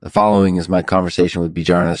following is my conversation with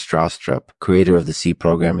Bjarne Stroustrup, creator of the C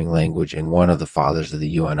programming language and one of the fathers of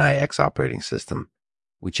the UNIX operating system.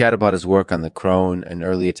 We chat about his work on the krone, an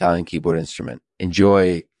early Italian keyboard instrument.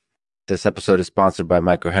 Enjoy. This episode is sponsored by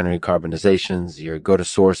Microhenry Carbonizations, your go-to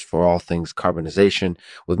source for all things carbonization.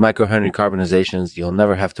 With Microhenry Carbonizations, you'll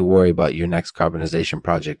never have to worry about your next carbonization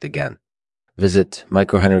project again. Visit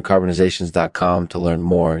microhenrycarbonizations.com to learn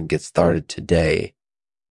more and get started today.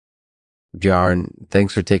 Bjarne,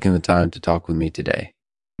 thanks for taking the time to talk with me today.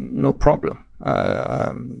 No problem.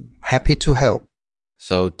 I'm happy to help.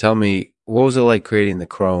 So tell me, what was it like creating the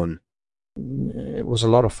krone? It was a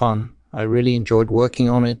lot of fun. I really enjoyed working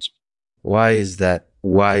on it. Why is that?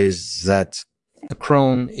 The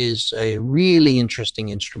krone is a really interesting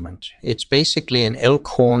instrument. It's basically an elk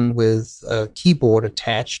horn with a keyboard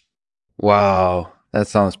attached. Wow, that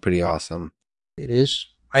sounds pretty awesome. It is.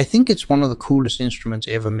 I think it's one of the coolest instruments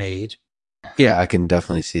ever made. Yeah, I can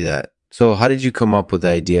definitely see that. So how did you come up with the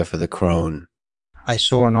idea for the krone? I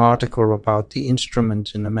saw an article about the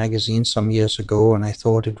instrument in a magazine some years ago, and I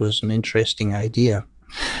thought it was an interesting idea.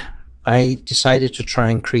 I decided to try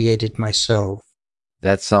and create it myself.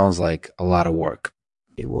 That sounds like a lot of work.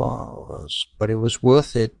 It was, but it was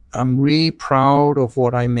worth it. I'm really proud of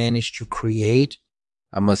what I managed to create.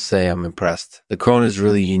 I must say I'm impressed. The krone is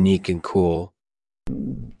really unique and cool.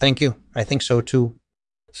 Thank you. I think so too.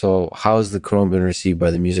 So how has the krone been received by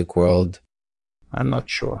the music world? I'm not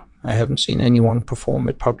sure. I haven't seen anyone perform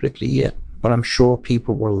it publicly yet, but I'm sure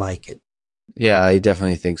people will like it. Yeah, I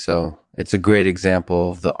definitely think so. It's a great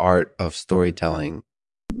example of the art of storytelling.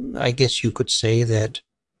 I guess you could say that.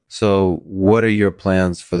 So what are your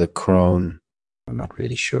plans for the krone? I'm not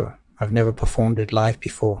really sure. I've never performed it live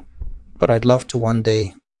before, but I'd love to one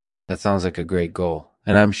day. That sounds like a great goal,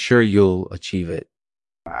 and I'm sure you'll achieve it.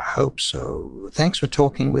 I hope so. Thanks for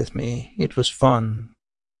talking with me. It was fun.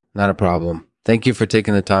 Not a problem. Thank you for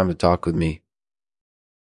taking the time to talk with me.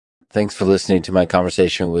 Thanks for listening to my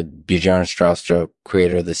conversation with Bjarne Stroustrup,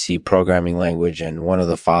 creator of the C programming language and one of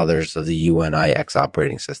the fathers of the UNIX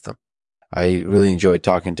operating system. I really enjoyed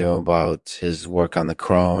talking to him about his work on the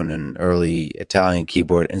krone, an early Italian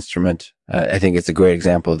keyboard instrument. I think it's a great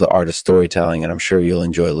example of the art of storytelling, and I'm sure you'll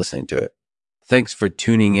enjoy listening to it. Thanks for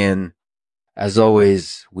tuning in. As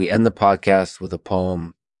always, we end the podcast with a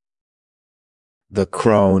poem, The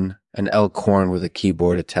Krone, an elk horn with a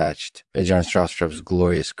keyboard attached, Bjarne Stroustrup's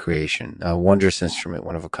glorious creation, a wondrous instrument,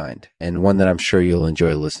 one of a kind, and one that I'm sure you'll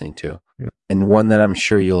enjoy listening to.